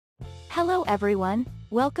Hello everyone,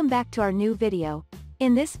 welcome back to our new video.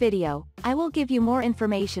 In this video, I will give you more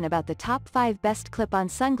information about the top 5 best clip-on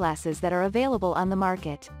sunglasses that are available on the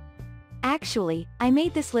market. Actually, I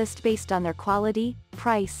made this list based on their quality,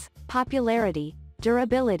 price, popularity,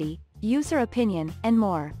 durability, user opinion, and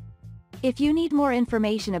more. If you need more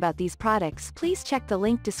information about these products, please check the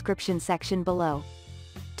link description section below.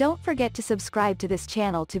 Don't forget to subscribe to this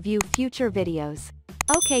channel to view future videos.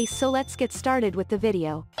 Okay, so let's get started with the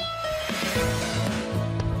video.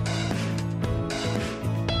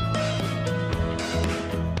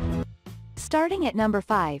 Starting at number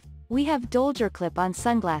 5, we have Dolger clip-on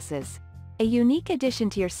sunglasses. A unique addition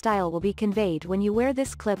to your style will be conveyed when you wear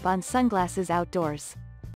this clip-on sunglasses outdoors.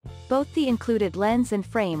 Both the included lens and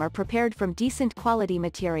frame are prepared from decent quality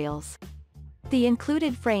materials. The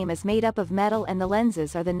included frame is made up of metal and the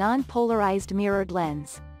lenses are the non-polarized mirrored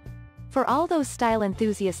lens. For all those style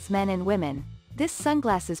enthusiasts, men and women, this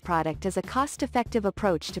sunglasses product is a cost-effective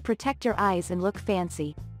approach to protect your eyes and look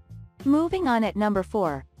fancy. Moving on at number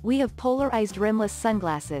 4, we have polarized rimless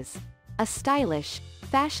sunglasses. A stylish,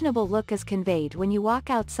 fashionable look is conveyed when you walk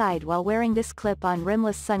outside while wearing this clip-on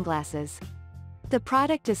rimless sunglasses. The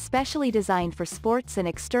product is specially designed for sports and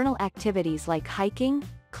external activities like hiking,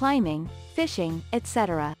 climbing, fishing,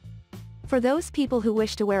 etc. For those people who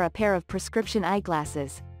wish to wear a pair of prescription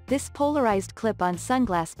eyeglasses, this polarized clip-on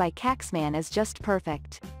sunglass by Caxman is just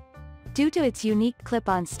perfect. Due to its unique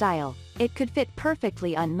clip-on style, it could fit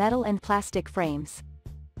perfectly on metal and plastic frames.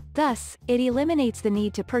 Thus, it eliminates the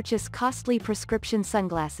need to purchase costly prescription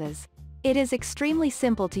sunglasses. It is extremely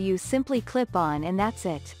simple to use, simply clip on and that's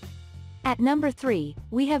it. At number 3,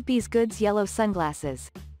 we have Beazgoods yellow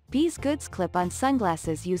sunglasses. Beazgoods clip-on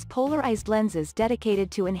sunglasses use polarized lenses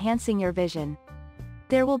dedicated to enhancing your vision.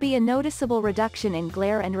 There will be a noticeable reduction in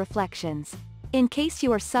glare and reflections. In case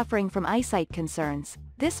you are suffering from eyesight concerns,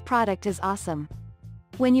 this product is awesome.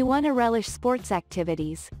 When you want to relish sports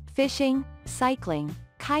activities, fishing, cycling,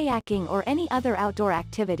 kayaking or any other outdoor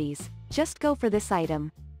activities, just go for this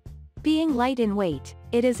item. Being light in weight,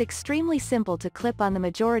 it is extremely simple to clip on the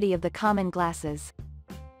majority of the common glasses.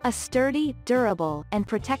 A sturdy, durable, and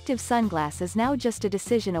protective sunglass is now just a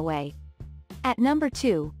decision away. At number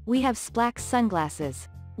 2, we have Splax sunglasses.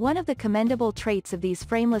 One of the commendable traits of these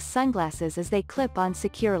frameless sunglasses is they clip on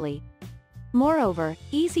securely. Moreover,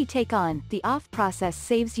 easy take-on, the off process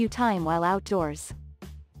saves you time while outdoors.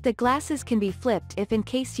 The glasses can be flipped if in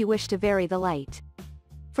case you wish to vary the light.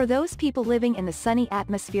 For those people living in the sunny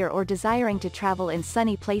atmosphere or desiring to travel in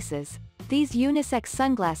sunny places, these unisex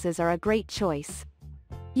sunglasses are a great choice.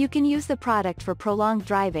 You can use the product for prolonged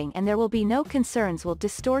driving and there will be no concerns with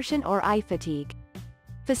distortion or eye fatigue.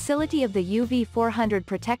 Facility of the UV 400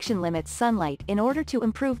 protection limits sunlight in order to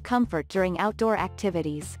improve comfort during outdoor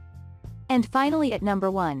activities. And finally at number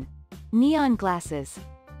 1. Neon glasses.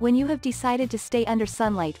 When you have decided to stay under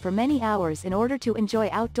sunlight for many hours in order to enjoy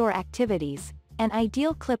outdoor activities, an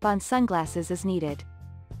ideal clip-on sunglasses is needed.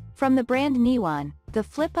 From the brand Neon, the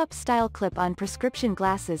flip-up style clip-on prescription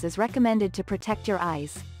glasses is recommended to protect your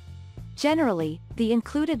eyes. Generally, the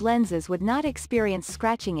included lenses would not experience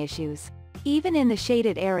scratching issues. Even in the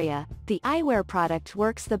shaded area, the eyewear product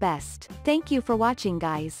works the best. Thank you for watching,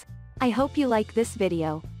 guys. I hope you like this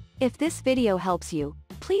video. If this video helps you,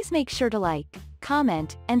 please make sure to like,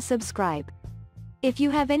 comment, and subscribe. If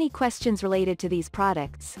you have any questions related to these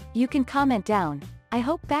products, you can comment down. I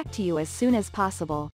hope back to you as soon as possible.